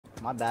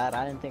My bad,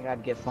 I didn't think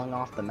I'd get flung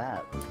off the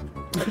map.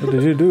 What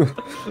did you do?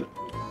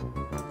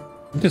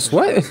 Just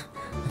what?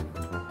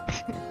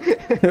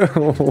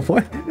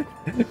 What?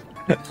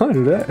 How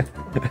did that?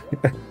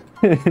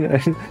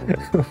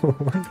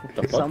 What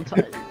the fuck?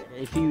 Sometimes,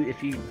 if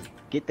you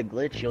get the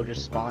glitch, you'll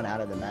just spawn out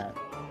of the map.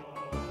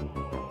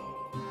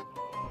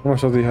 How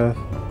much health do you have?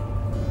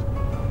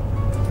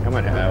 I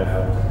might have.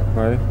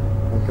 Right.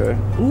 Okay.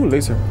 Ooh,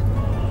 laser.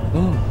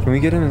 Oh, can we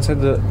get him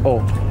inside the...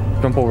 Oh,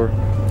 jump over.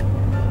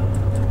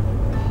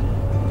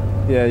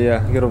 Yeah, yeah,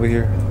 get over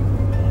here.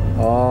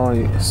 Oh,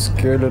 you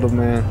scared little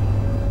man.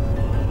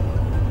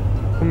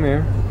 Come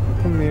here.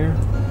 Come here.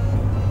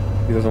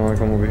 He doesn't want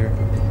to come over here.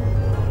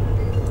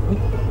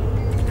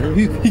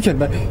 He can't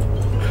die.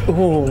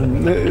 Oh,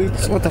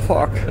 what the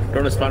fuck?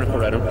 Don't spawn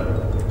for Adam.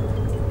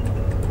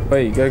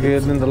 Wait, you gotta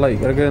get in the light.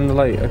 Gotta get in the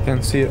light. I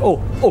can't see it.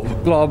 Oh, oh,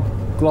 Glob.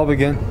 Glob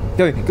again.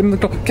 Kevin, get in the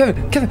Glob.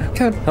 Kevin,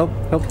 help,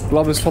 help.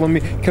 Glob is following me.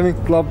 Kevin,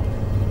 Glob.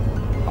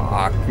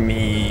 Fuck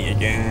me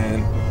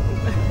again.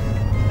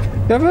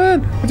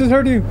 Kevin, I just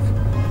heard you.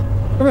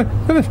 Come here.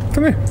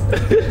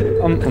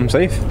 I'm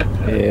safe.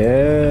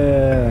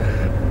 Yeah.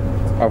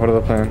 I put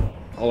the plan.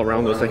 All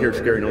around us, I hear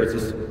scary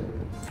noises.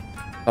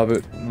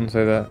 Albert, don't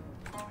say that.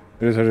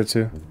 I just heard it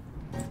too.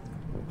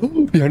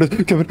 Behind us!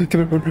 Kevin,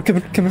 run.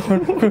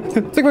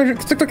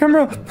 Stick the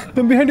camera!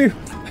 I'm behind you!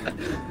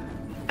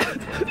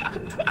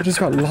 I just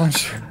got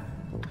launched.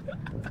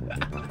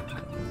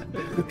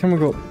 The camera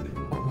go.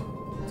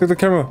 Stick the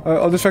camera,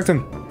 I'll distract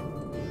him.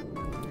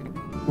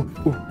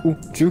 Ooh,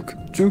 juke.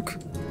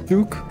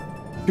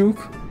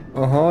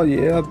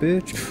 Yeah,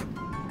 bitch.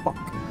 Fuck.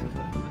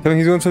 Kevin,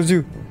 he's going towards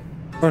you.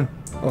 Run.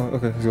 Oh,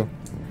 okay, let's go.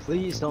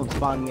 Please don't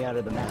spawn me out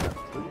of the map.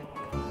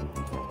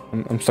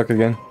 I'm stuck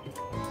again.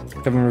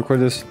 Kevin, record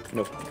this.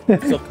 No.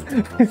 You're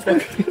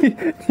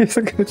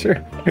stuck in the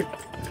chair.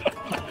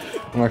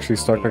 I'm actually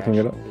stuck, I can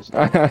get up.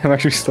 I'm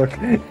actually stuck.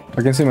 I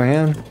can see my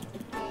hand.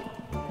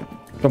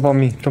 Jump on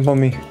me.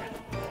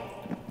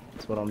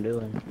 That's what I'm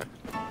doing.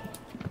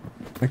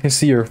 I can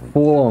see your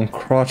full-on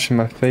crotch in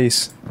my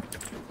face.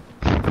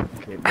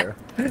 Okay, bro.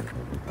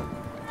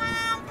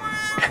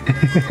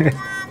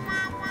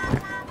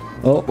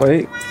 Oh,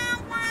 wait.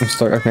 I'm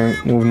stuck, I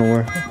can't move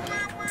nowhere.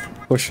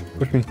 Push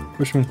me.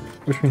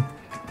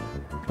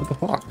 What the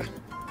fuck?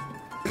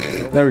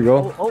 There we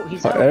go. Oh,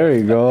 he's out. There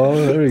you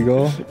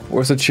go.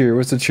 Where's the cheer?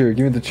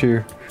 Give me the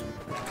cheer.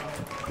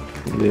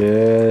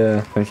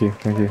 Yeah, thank you.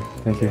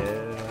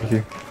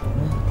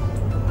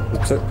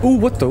 Ooh,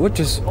 what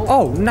just?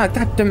 Oh, not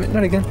God damn it,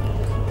 not again.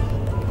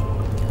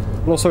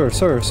 Hello, sir.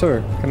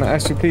 Can I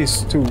ask you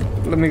please to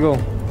let me go?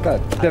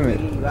 God damn it.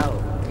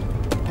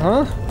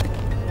 Huh?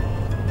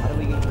 How do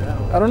we get you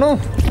out? I don't know.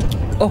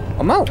 Oh,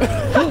 I'm out.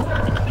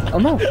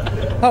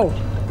 How?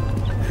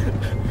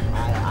 I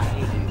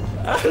hate you.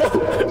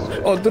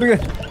 Oh, do it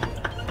again.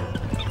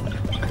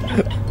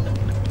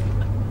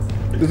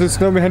 There's a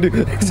snow behind you.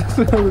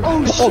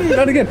 Oh shit! Oh,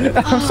 not again.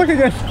 I'm stuck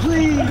again.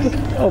 Please!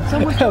 Help!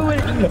 Someone do it!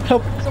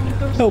 Help! Someone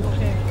throw Help!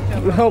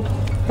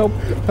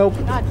 something. Help!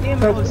 God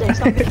damn it, Jose,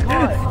 stop getting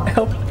caught!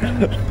 Help!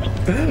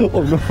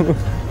 Oh no!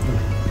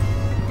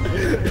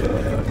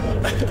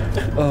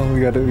 Oh, we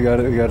got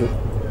it.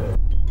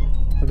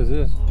 What is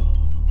this?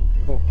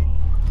 Oh,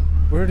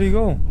 where did he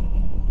go?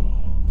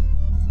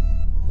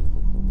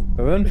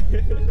 Kevin,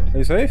 are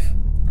you safe?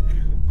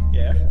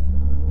 Yeah.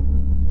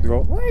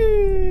 Go.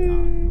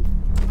 Whee!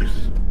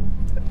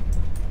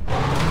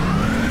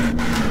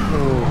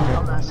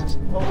 I'm not supposed to.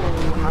 Oh,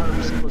 how are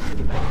we supposed to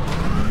get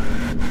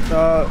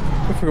back?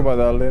 We'll figure about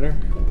that later.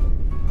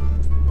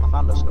 I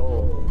found a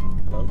skull.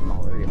 I'm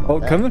not worried about Oh,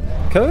 that. Kevin,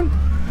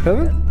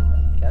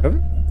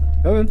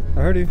 I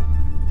heard you.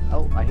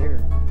 Oh, I hear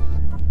him.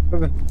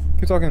 Kevin,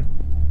 keep talking.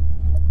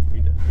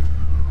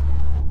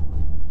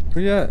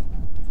 Where you at?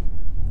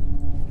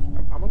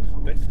 I'm on the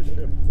next to the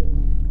ship.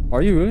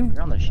 Are you really?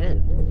 You're on the ship.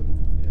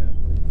 Yeah.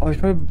 Oh, he's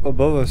probably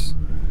above us.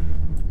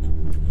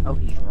 Oh,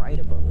 he's right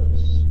above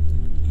us.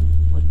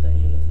 What the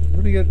hell? Where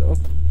do we get up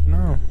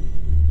now?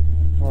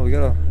 Oh, we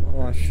gotta.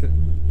 Oh, shit.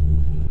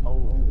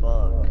 Oh,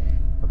 fuck.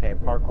 Okay,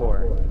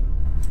 parkour.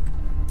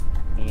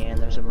 And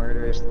there's a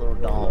murderous little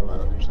doll on the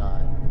other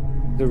side.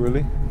 Is it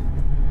really?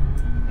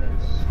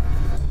 Yes.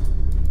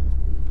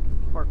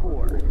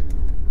 Parkour.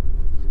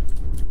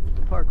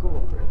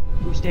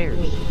 Who stairs?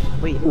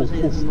 Wait, who's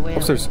this? The way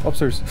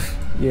Upstairs.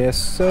 Yes,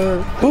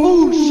 sir.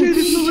 Oh shit,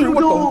 it's a little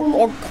what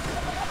doll! the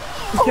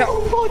fuck?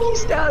 Oh fuck, he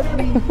stabbed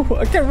me!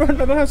 I can't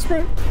run, I don't have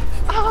sprint.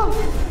 Ah!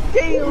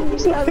 Damn, he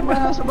stabbed my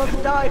ass, I'm about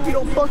to die if you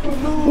don't fucking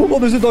move! Oh,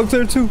 there's a dog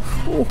there too.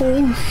 Oh,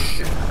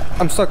 shit.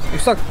 I'm stuck.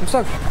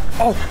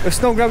 Oh, the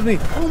snow grabbed me.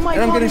 Oh my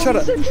and I'm god, getting shot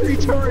at. sentry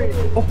turret!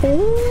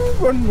 Oh,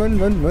 run.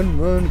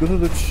 Go to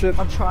the ship.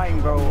 I'm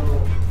trying, bro.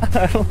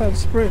 I don't have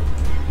sprint.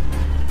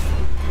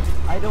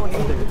 I don't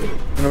either.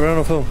 No, we're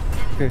on film.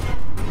 Okay,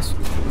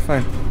 we're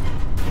fine.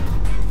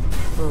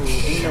 Bro,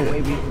 ain't no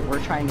way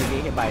we're trying to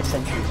get hit by a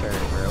sentry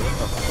turret, bro. What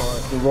the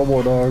fuck? The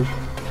Robo dog.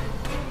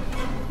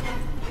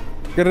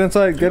 Get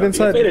inside, get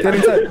inside, get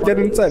inside, get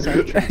inside,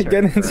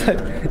 get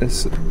inside.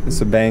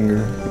 It's a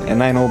banger.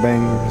 And I know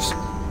bangers.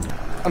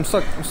 I'm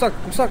stuck, I'm stuck,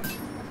 I'm stuck.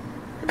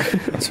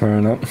 That's fair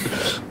up.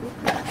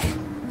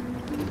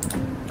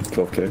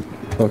 12K.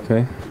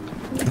 Okay.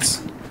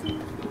 It's...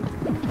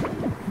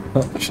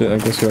 Oh shit, I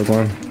guess we have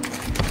one.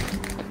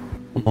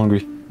 I'm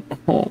hungry.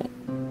 Oh.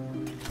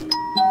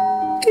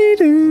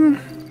 Dee-doo.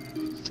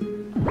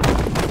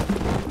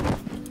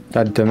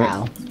 God damn it.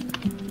 Ow.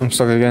 I'm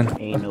stuck again.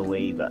 Ain't no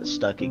way you got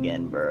stuck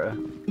again, bro.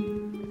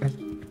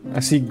 I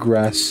see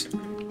grass.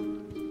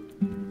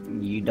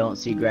 You don't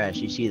see grass,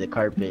 you see the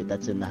carpet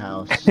that's in the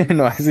house.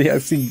 No, I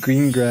see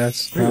green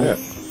grass. Yeah.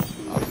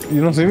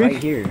 You don't see me? Right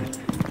here.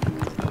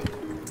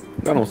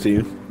 I don't see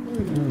you.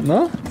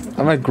 No?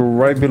 I'm like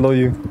right below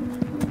you.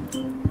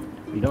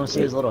 You don't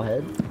see his little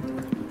head?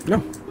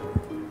 No.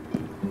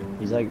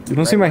 He's like. You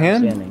don't see my where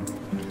I'm hand? standing.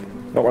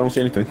 No, I don't see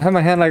anything. I have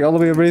my hand like all the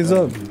way raised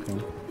up.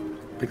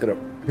 Pick it up.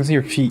 I can see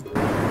your feet.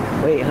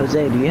 Wait,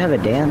 Jose, do you have a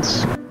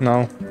dance?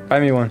 No. Buy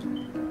me one.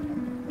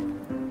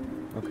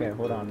 Okay,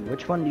 hold on.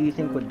 Which one do you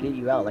think would get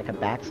you out? Like a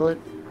backflip?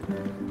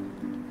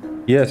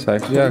 Yes,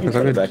 actually. Yeah, because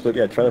I try the could. backflip.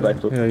 Yeah, try the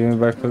backflip. Yeah, you need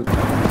backflip.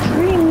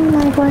 Dream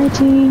like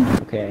YT.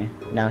 Okay,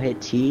 now hit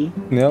T.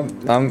 Yep,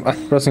 I'm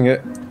pressing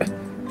it.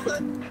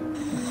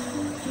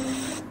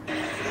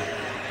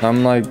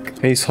 I'm like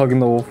face hugging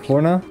the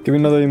floor now. Give me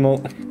another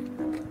emote.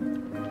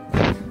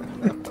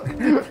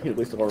 You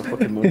wasted all our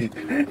fucking money.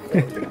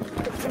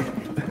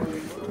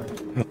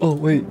 Oh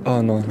wait.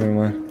 Oh no, never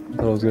mind. I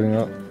thought I was getting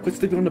out. Quit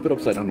sleeping on the bed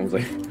upside down,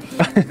 Jose.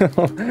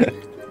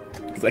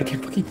 Because I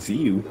can't fucking see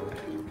you.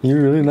 You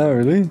really not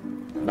really?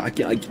 No, I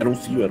can't. I don't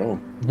see you at all.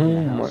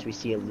 In the house, we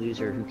see a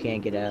loser who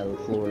can't get out of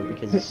the floor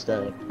because he's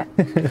stuck.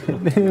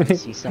 We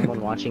see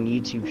someone watching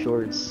YouTube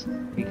shorts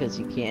because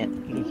he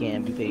can't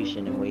be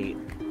patient and wait.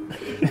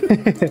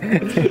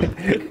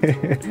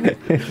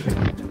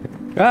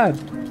 God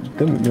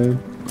damn it, man.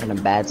 In a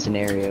bad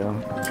scenario,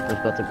 Bro's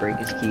about to break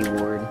his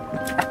keyboard.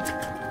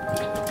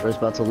 Bro's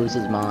about to lose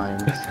his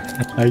mind.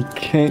 I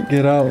can't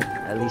get out.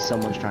 At least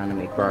someone's trying to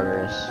make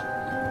progress.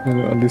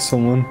 At least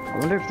someone. I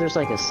wonder if there's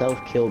like a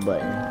self-kill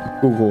button.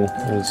 Google.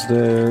 Is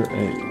there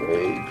a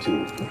way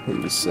to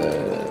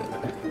reset?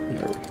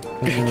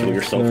 Kill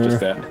yourself just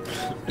that.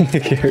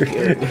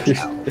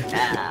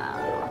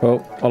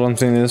 Well, all I'm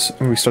saying is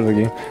restart the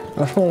game.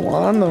 I don't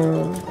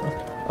wanna.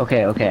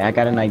 Okay, I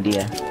got an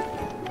idea.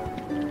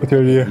 What's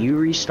your idea? You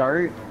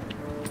restart,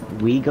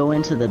 we go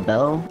into the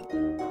bell.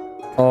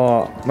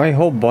 Oh, my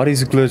whole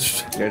body's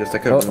glitched. Yeah, just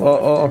like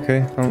Oh,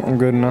 okay. I'm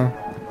good now.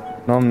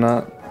 No, I'm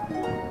not.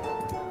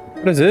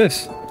 What is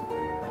this? You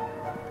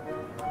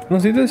don't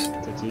see this?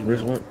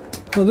 Where's what?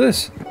 No,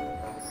 this.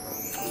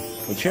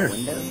 The chair.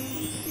 Window?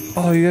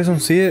 Oh, you guys don't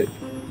see it?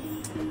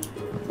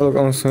 Oh, look,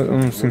 I'm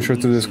seeing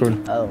straight through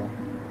Discord. Oh.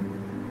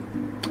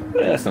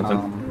 Yeah, that's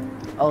something.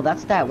 Oh,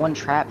 that's that one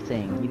trap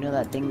thing. You know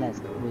that thing that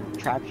would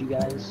trap you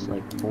guys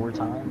like 4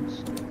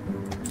 times?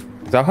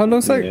 Is that how it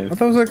looks like? Yeah. I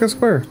thought it was like a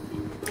square.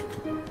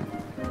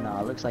 No,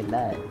 it looks like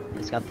that.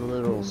 It's got the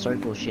little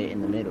circle shit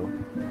in the middle.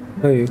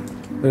 Hey,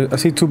 I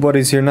see 2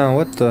 bodies here now.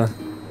 What the?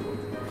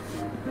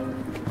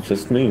 It's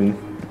just me.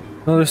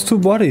 No, there's 2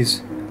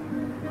 bodies.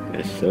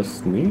 It's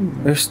just me.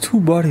 There's 2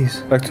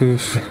 bodies. Back to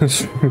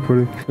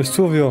recording. There's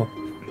 2 of y'all.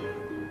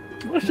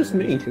 Well, it's just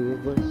me. 2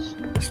 of us.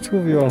 There's 2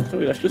 of y'all.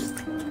 Sorry, that's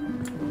just.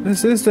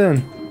 This is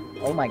then.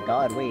 Oh my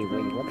god, wait,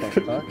 what the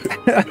fuck?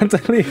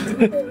 Anthony.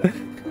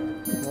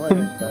 What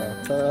the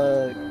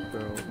fuck,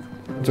 bro?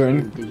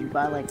 Jordan. Did you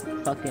buy like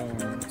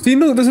fucking... See,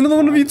 no, there's another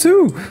one of you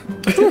too.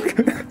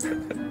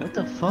 What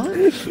the fuck?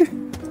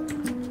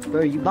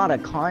 Bro, you bought a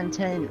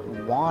content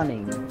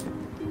warning.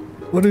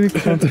 What are you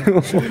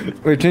content?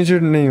 Wait, change your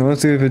name.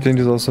 Let's see if it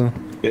changes also.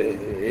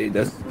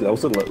 That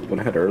was the one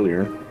I had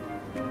earlier.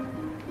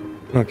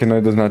 Okay, no,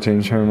 it does not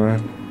change her,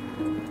 man.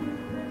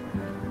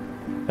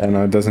 Yeah,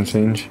 no, it doesn't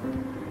change.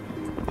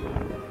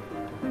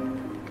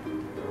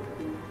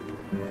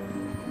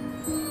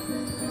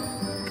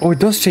 Oh, it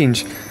does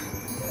change.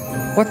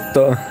 What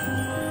the?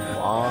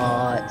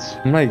 What?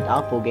 I'm like,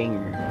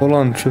 Doppelganger. hold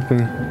on, tripping.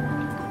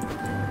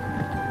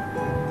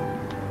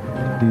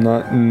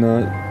 Not.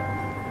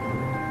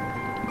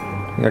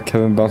 I got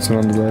Kevin bouncing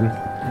on the bed.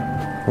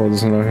 Oh,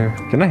 this one out here.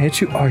 Can I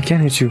hit you? Oh, I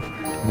can't hit you.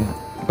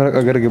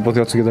 I gotta get both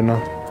y'all together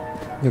now.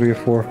 I gotta get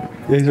 4. Yeah,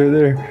 he's right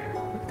there.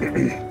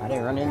 I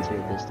didn't run into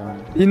it this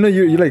time. You know,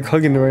 you're like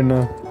hugging it right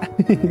now.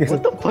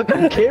 What the fuck?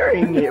 I'm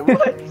carrying it.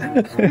 What?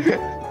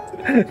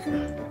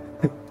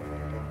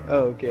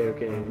 Oh,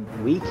 okay.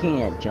 We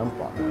can't jump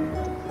on it.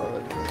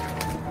 What the fuck?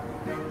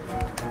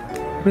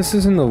 This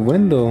is in the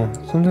window.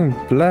 Something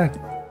black.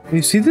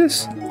 You see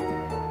this?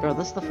 Bro,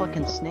 that's the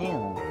fucking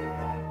snail.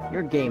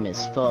 Your game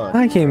is fucked.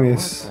 My game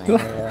is. What the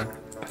hell?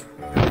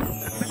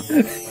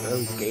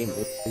 Bro's game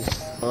is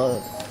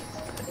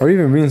fucked. Or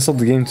even reinstalled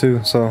the game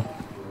too, so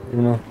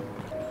you know.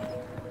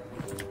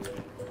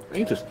 I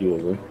ain't just you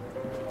over.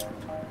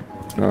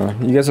 No,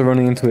 you guys are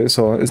running into it,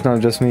 so it's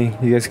not just me.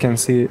 You guys can't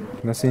see it.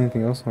 Can I see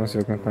anything else? I want to see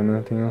if I can find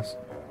anything else.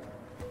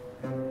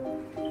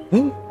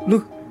 Oh,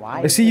 look! Why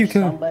Why I see you, there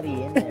Kevin.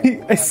 somebody in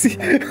there? I see.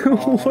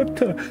 What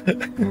the?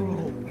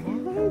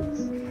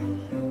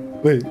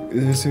 What? Wait,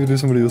 let's see if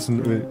there's somebody else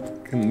in. Wait,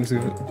 let's see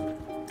if.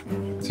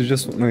 Is it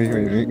just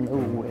wait. No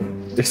way.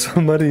 There's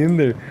somebody in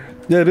there.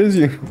 Yeah, it is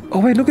you. Oh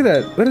wait, look at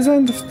that. What is that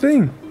in the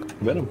thing?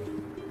 Venom.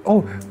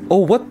 Oh,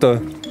 what the?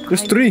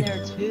 There's I'm three. in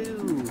there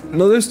too.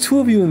 No, there's two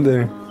of you in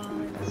there.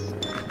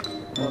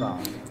 Hold on.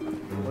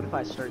 What if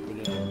I start the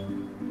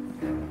game?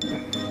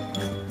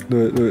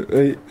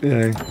 Wait,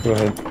 yeah, go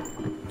ahead.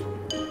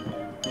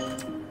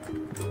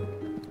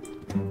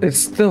 It's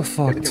still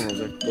fucked.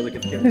 What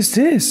is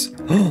this?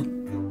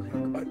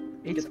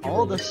 It's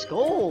all the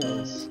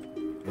skulls.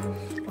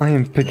 I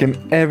am picking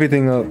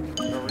everything up.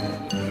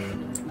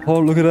 Oh,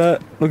 look at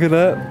that. Look at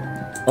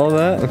that. All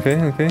that. Okay.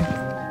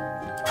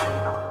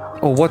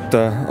 Oh, what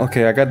the?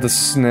 Okay, I got the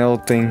snail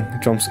thing.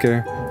 Jump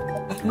scare.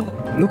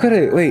 Look at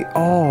it. Wait.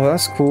 Oh,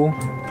 that's cool.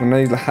 When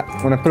I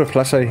put a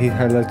flashlight, he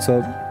highlights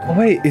up. Oh,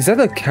 wait. Is that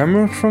a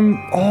camera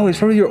from... Oh, it's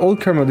probably your old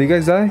camera. Did you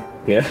guys die?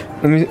 Yeah.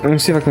 Let me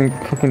see if I can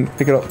fucking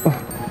pick it up.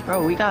 Oh.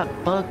 Bro, we got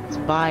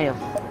bugged by a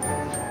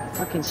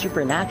fucking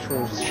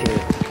supernatural shit.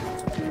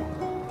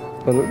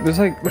 But look, there's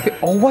like... Look at,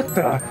 oh, what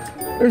the?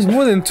 There's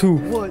more than two.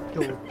 What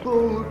the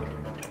fuck?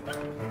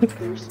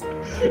 There's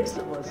 6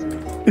 of us.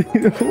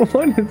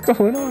 What is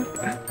going on?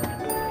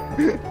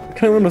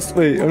 Can I want to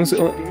wait? I'm This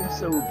game's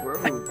so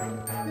broke.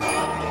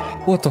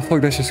 What the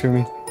fuck? That shit scared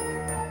me.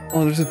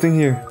 Oh, there's a thing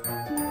here.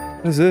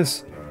 What is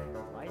this?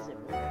 Why is it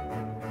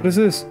broke? What is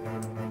this?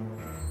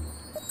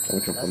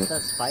 That's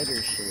that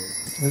spider shit.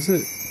 What is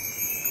it?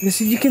 You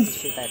see, you can. The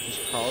shit that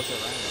just crawls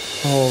around.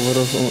 Oh, what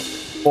else?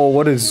 Oh,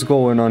 what is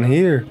going on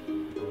here?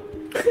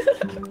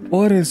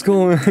 What is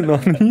going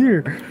on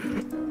here?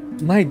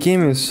 My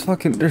game is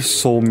fucking. There's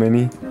so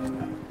many.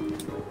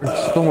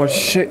 There's so much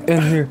shit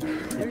in here.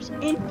 There's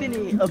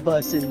infinite of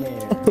us in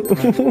there.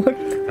 What?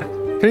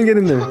 Can you get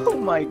in there? Oh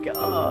my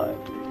god.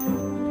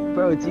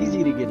 Bro, it's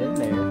easy to get in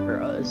there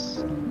for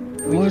us.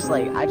 We What? just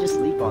like, I just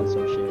sleep on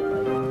some shit.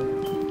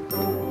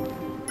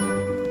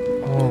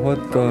 Oh, what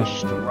We're the?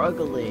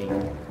 struggling.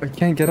 I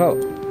can't get out.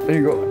 There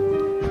you go.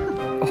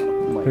 Oh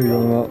my There you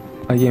god. go.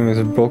 My game is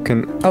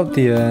broken out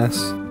the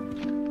ass.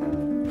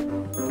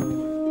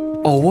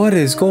 Oh, what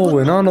is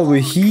going on over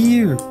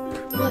here?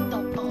 What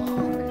the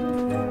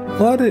fuck?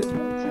 What is?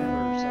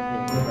 Or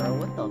something, bro.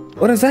 What the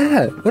fuck? What is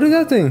that? What is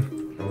that thing?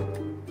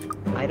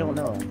 I don't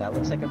know. That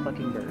looks like a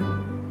fucking bird.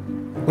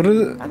 What is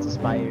it? That's a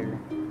spider.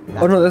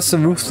 Oh no, that's the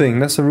roof thing.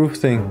 That's the roof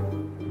thing.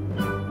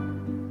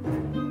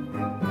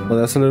 Oh,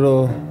 that's a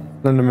little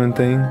Slenderman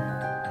thing.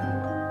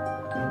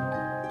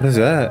 What is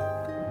that?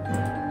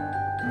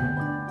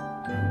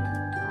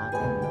 I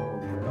don't know,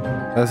 bro.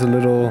 That's a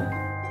little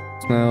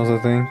snails, I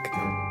think.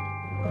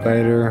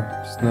 Spider,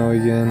 snow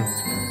again.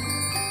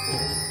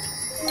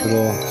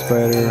 Little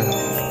spider.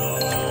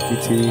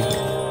 ET.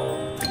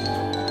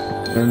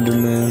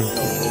 Enderman.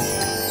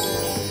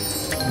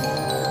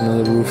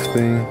 Another roof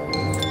thing.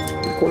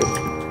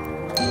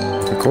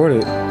 Record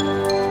it.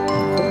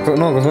 Oh,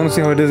 no, because I want to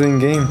see how it is in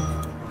game.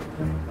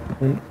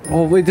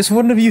 Oh wait, this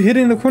one of you hid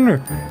in the corner.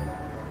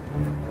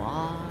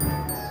 What?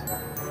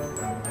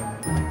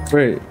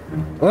 Wait,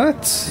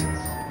 what?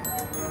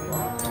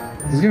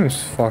 This game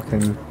is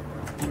fucking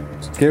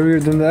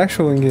scarier than the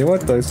actual in-game.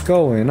 What the is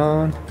going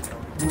on?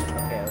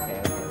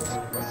 Okay.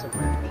 Let's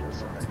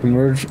submerge.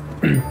 Emerge.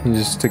 You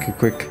just take a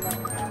quick.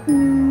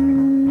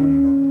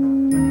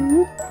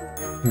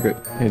 Okay.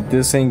 If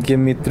this ain't give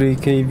me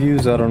 3K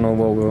views, I don't know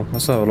what will. I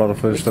still have a lot of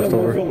footage left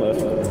over. I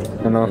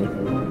know.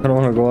 I don't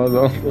want to go out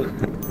though. I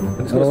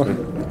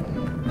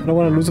don't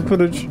want to lose the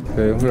footage.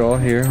 Okay, we're all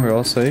here. We're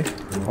all safe.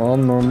 All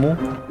normal.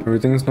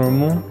 Everything's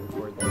normal.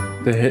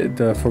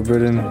 The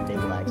forbidden. Big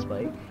black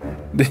spike.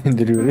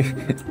 Did you really?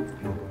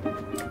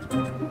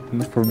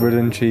 The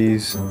forbidden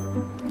cheese.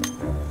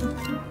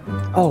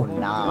 Oh.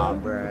 Nah,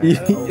 bro.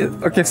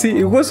 Okay, see,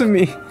 it wasn't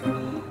me.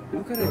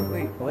 Look at it.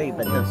 Wait,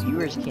 but the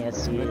viewers can't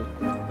see it.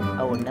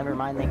 Oh, never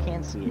mind. They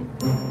can see it.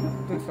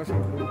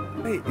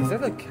 Wait, is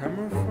that a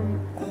camera from?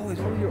 Oh, it's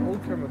from your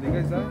old camera. Did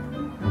you guys die?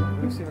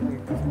 Let me see if I can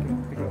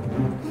pick it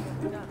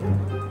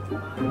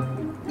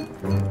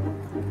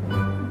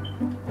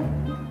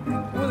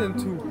up. More than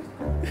two.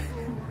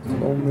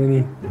 So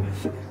many.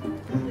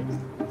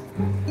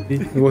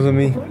 It wasn't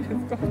me.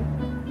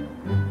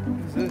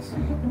 What is this?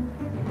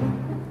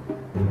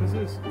 What is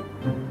this?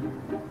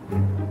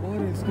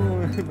 What is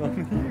going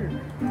on here?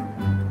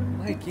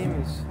 My game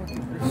is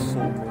fucking. There's so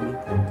many.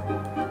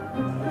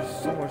 There's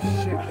so much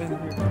shit in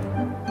here.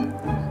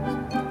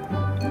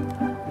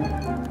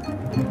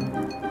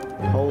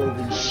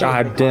 Holy shit.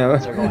 God the damn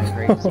comments are going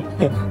crazy.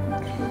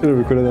 Should have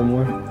recorded that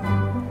more.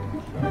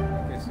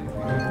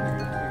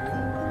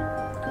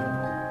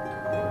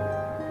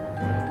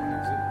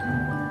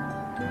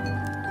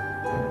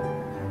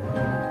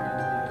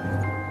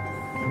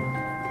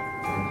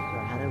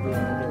 How did we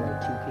only get like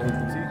 2K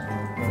views?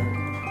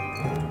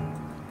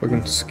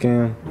 Fucking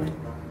scam.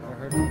 Oh,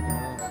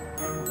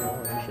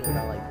 we should have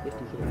got like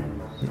 50K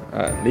views.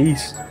 At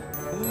least.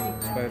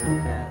 Spider.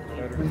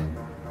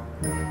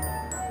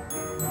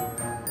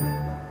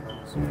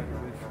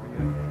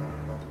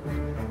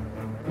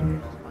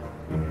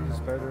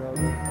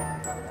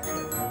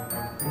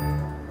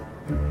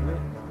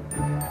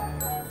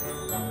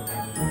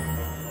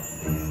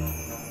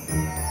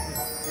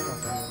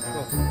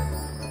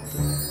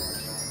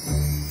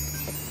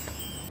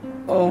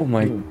 Oh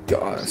my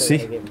god, So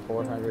see? I get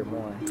 400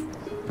 more.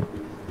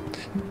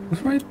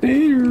 It's right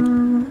there.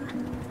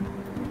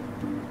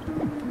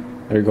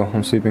 There you go,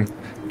 I'm sleeping.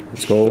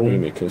 Let's go.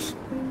 Because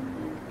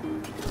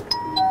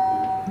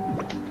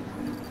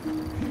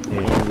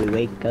And we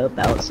wake up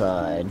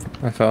outside.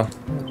 I fell.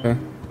 Okay.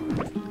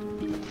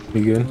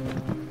 Be good.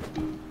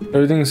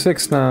 Everything's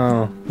fixed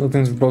now.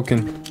 Nothing's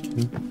broken.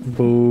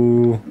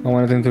 Boo. I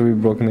want everything to be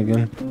broken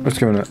again. What's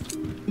going on?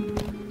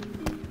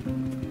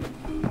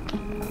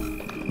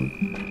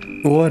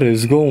 What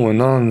is going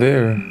on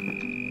there?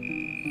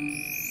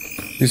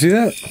 You see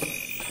that?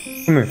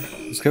 Come here.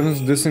 Is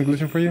Kevin's distant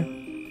glitching for you?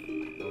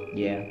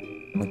 Yeah.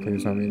 Okay,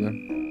 it's not me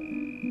then.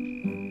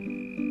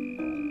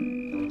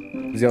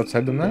 Is he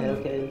outside the map?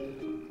 Okay.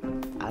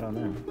 I don't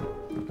know.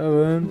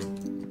 Kevin.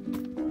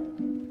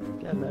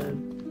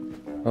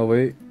 Kevin. Oh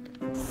wait.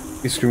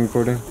 He's screen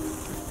recording.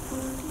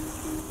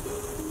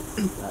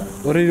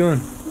 What are you doing?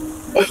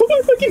 oh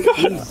my fucking god!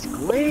 He's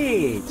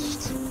glitched.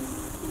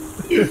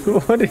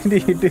 What did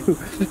he do?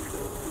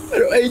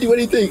 I didn't do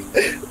anything.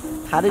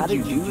 How did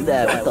you do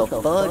that? What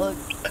the fuck?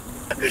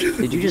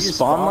 Did you just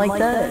spawn like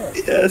that?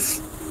 Yes.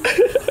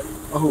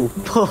 Oh,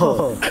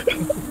 fuck.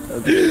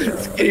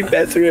 It's getting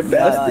faster and Not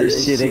faster.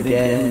 this shit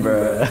again,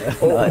 bro.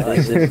 Not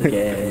this shit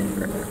again,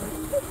 bro.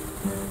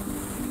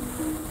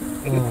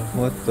 Oh,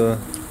 what the?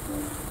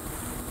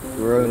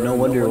 Bro, no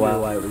wonder why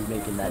I was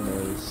making that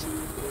noise.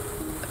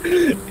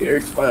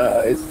 Here's my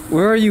eyes.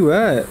 Where are you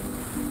at?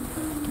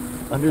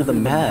 Under the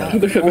map.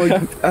 Oh,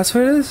 that's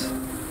where it is?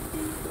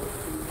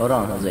 Hold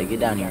on, Jose, get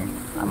down here.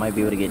 I might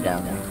be able to get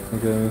down there.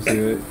 Okay, let me see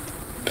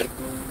it.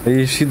 Hey,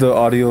 you see the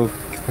audio of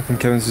fucking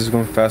Kevin's just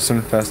going faster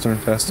and faster and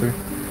faster?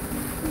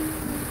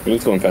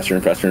 It's going faster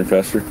and faster and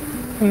faster.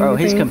 Bro,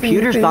 his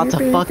computer's about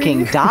to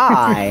fucking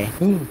die.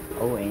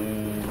 Oh,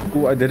 and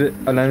Oh, I did it.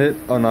 I landed.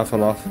 Oh, no, I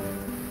fell off.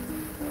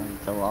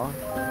 fell off.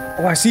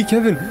 Oh, I see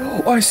Kevin.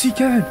 Oh, I see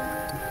Kevin.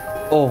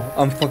 Oh,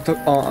 I'm fucked up.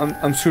 Oh,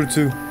 I'm sure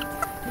too.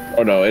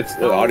 Oh no, it's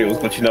the audio's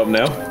glitching up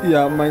now.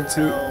 Yeah, mine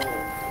too.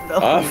 No,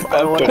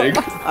 I'm kidding.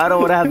 I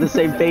don't want to have the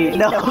same fate.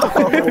 No,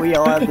 we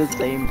all have the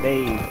same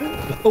fate.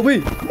 Oh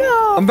wait,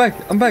 No. I'm back.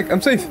 I'm back. I'm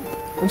safe.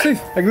 I'm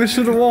safe. I glitched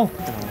through the wall.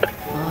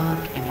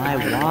 Fuck am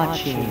I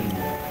watching?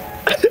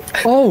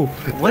 Oh,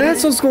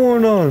 that's what's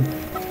going on.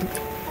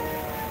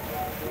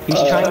 He's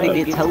trying to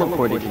get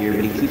teleported here,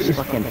 but he keeps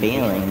fucking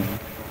failing.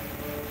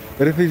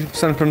 What if he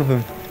stand in front of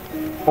him?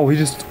 Oh,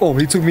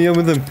 he took me in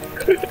with him.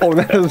 Oh,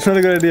 that was not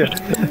a good idea.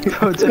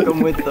 Bro took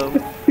him with them.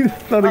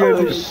 Not a good Oh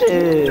idea.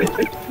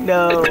 shit.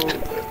 No.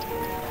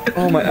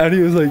 Oh, my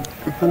audio is like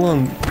full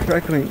on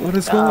crackling. What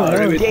is going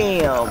Oh, on?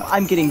 damn.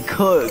 I'm getting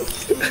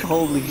cooked.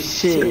 Holy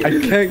shit. I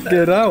can't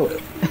get out.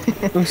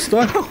 I'm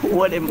stuck.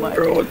 What am I?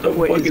 Bro, what the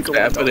fuck is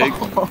happening?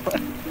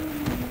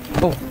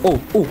 Oh,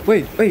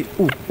 wait.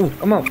 Oh,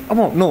 I'm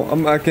out.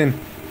 No, I can.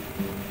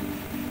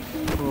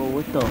 Bro,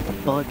 what the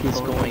fuck is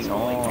going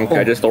on? Okay,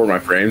 I just lowered my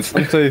frames.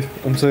 I'm safe.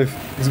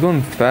 It's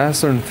going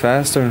faster and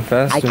faster and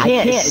faster. I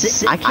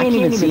can't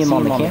even see him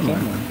on the camera.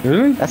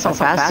 Really? That's how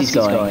fast he's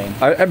going.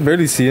 I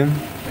barely see him.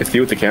 It's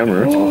you with the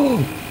camera.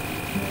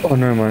 Oh,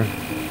 never mind.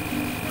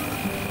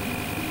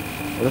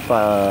 What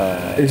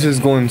if It's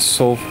just going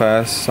so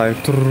fast. Like.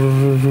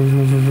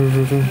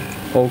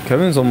 Oh,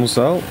 Kevin's almost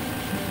out.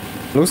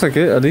 Looks like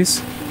it, at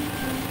least.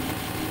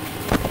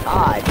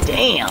 God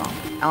damn.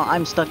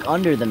 I'm stuck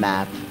under the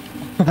map.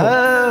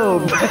 Oh,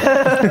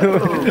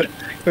 bro.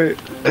 Wait,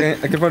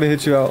 I can probably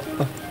hit you out.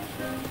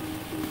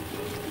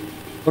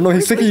 Oh no,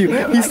 he's taking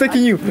you. He's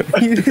taking you.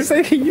 He's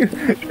taking you.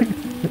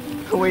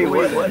 Wait,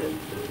 what?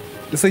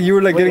 It's like you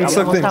were like getting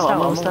sucked in. I'm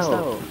almost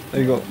out.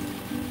 There you go.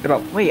 Get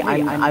up. Wait,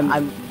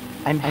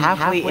 I'm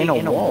halfway in a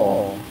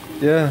wall.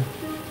 Yeah.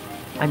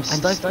 I'm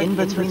stuck in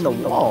between the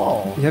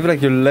wall. You have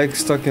like your legs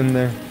stuck in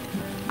there.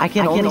 I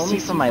can only see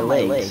from my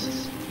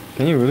legs.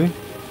 Can you really?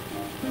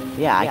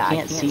 Yeah, I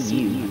can't see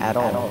you at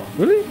all.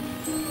 Really?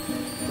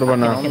 What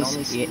about I now? can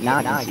see now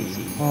I can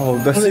see you. Oh,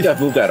 I don't think that's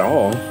I've moved at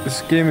all.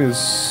 this game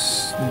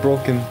is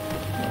broken.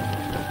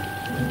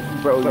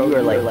 Bro, you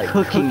are like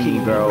cooking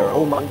me, bro.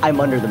 Oh my, I'm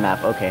under the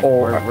map. Okay,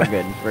 Oh, we're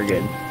good. We're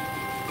good.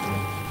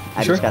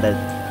 I Sure? just gotta.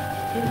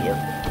 Yep.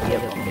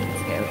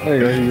 Okay. There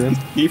you go, you good.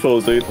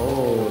 T-posing.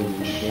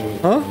 Holy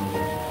shit. Huh?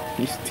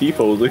 He's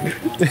T-posing.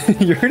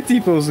 You're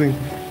T-posing.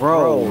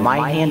 Bro,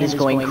 my hand is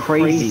going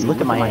crazy.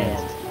 Look at my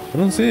hand. I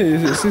don't see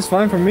it. It's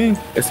fine for me.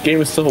 This game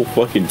is so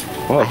fucking I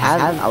fucked.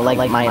 have like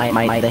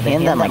the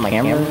hand that my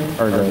camera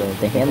or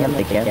the hand that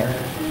the camera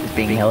is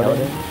being held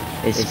in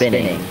is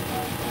spinning,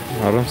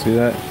 I don't see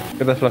that.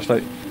 Get that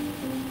flashlight.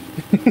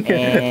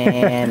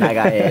 and I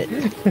got hit.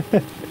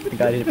 I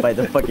got hit by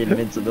the fucking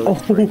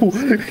invincibility. Oh,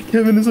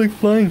 Kevin is like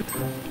flying.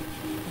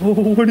 Oh,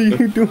 what are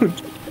you doing?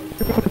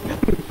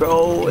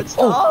 Bro, it's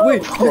Oh,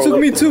 wait, you took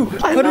me too.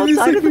 I'm How did you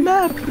outside take of the me?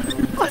 map.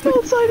 I'm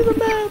outside of the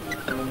map.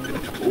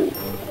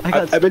 I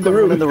got I'm stuck in the on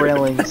room. one of the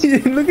railings.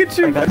 Look at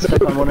I you. got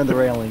stuck on one of the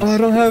railings. Oh, I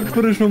don't have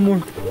footage no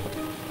more.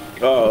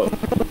 Oh.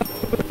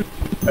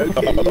 I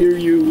can't hear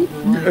you.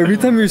 Every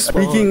time you're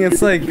speaking,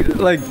 it's like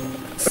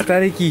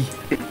staticky.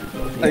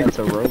 Yeah, it's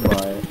a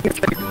robot.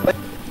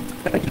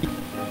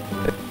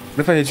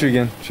 if I hit you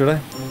again? Should I?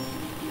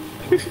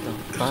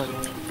 Fuck.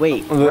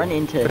 Wait, Oh, run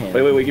into him.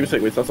 Wait, give me a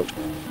sec. Wait, stop.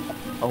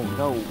 Oh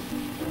no.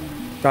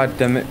 God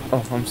damn it.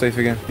 Oh, I'm safe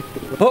again.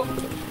 Oh!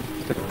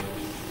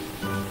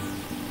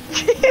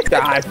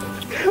 God.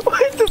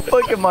 What the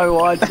fuck am I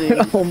watching?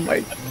 Oh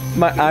my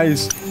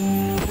eyes.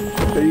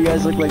 You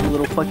guys look like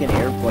little fucking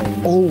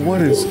airplanes. Oh,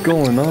 what is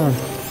going on?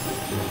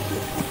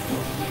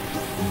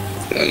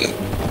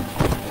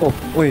 Oh,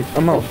 wait,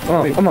 I'm out.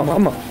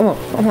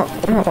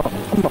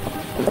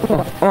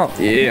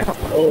 Yeah.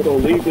 Oh,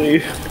 don't leave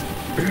me.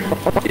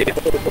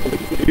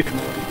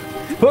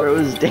 Bro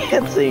is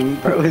dancing.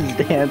 Bro is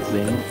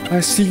dancing. I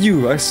see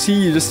you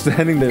just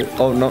standing there.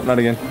 Oh, no, not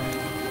again.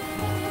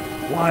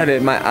 What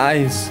am my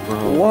eyes?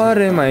 What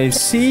am I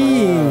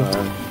seeing?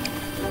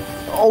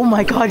 Oh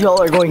my god,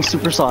 y'all are going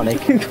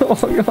supersonic. Oh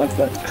my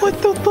god. What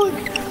the fuck?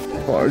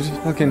 Oh, I was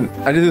just fucking.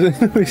 I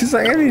didn't. Just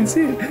like, I didn't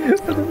see it.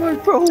 What the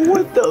fuck? Bro,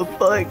 what the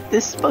fuck?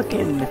 This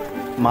fucking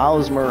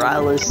Miles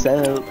Morales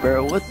setup,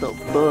 bro. What the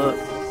fuck?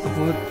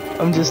 What?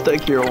 I'm just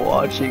stuck here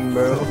watching,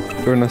 bro.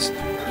 Join us.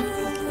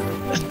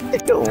 I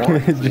don't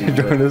want to,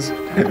 Join us.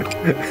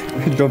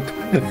 Jump.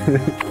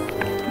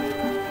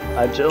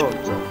 I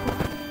jumped.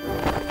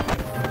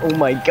 Oh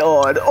my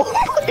god. Oh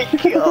my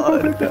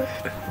god.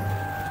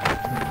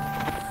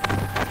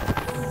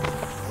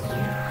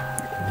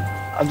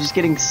 I'm just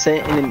getting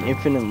sent in an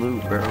infinite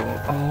loop, bro.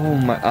 Oh,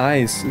 my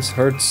eyes. This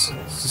hurts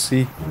to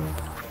see.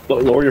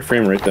 Lower your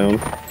frame rate down.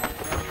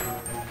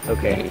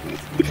 Okay.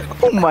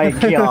 Oh my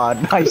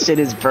god, my shit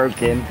is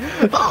broken.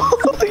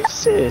 Holy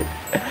shit.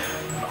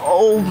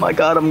 Oh my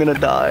god, I'm gonna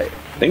die.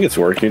 I think it's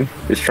working.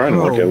 It's trying to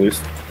work at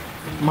least.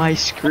 My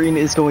screen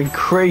is going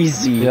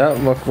crazy. Yeah,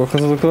 welcome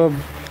to the club.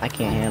 I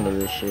can't handle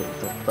this shit.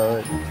 What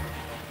the fuck?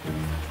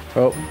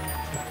 Oh,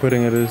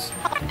 quitting it is.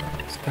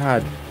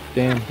 God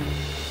damn.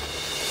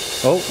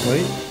 Oh,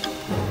 wait.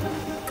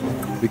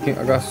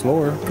 I got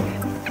slower.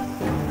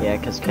 Yeah,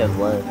 cause Kev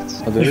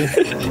left. Oh, did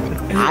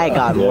he? I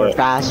got more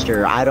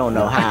faster. I don't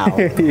know how.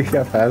 You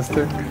got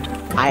faster?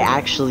 I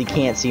actually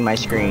can't see my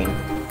screen.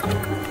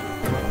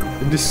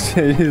 You just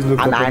look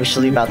I'm up and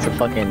actually see. about to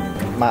fucking.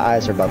 My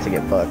eyes are about to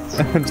get fucked.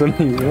 It's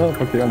only you. Oh,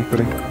 okay, I'm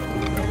quitting.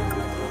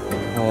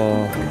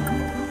 Oh.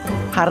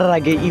 How did I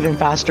get even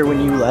faster when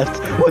you left?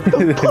 What the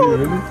Really?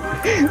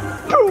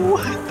 fuck? Bro,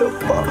 what the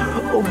fuck?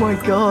 Oh my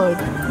god.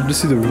 You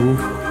just see the roof.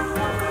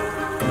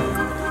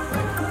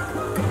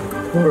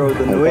 Bro,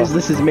 the noise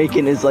this is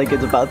making is like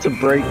it's about to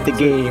break the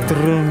game.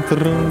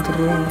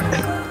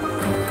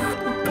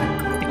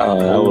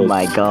 Oh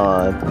my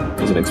god.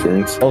 It was an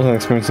experience. That was an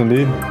experience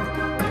indeed.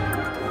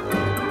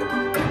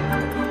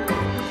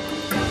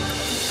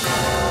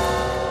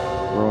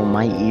 Bro,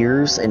 my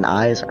ears and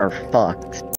eyes are fucked.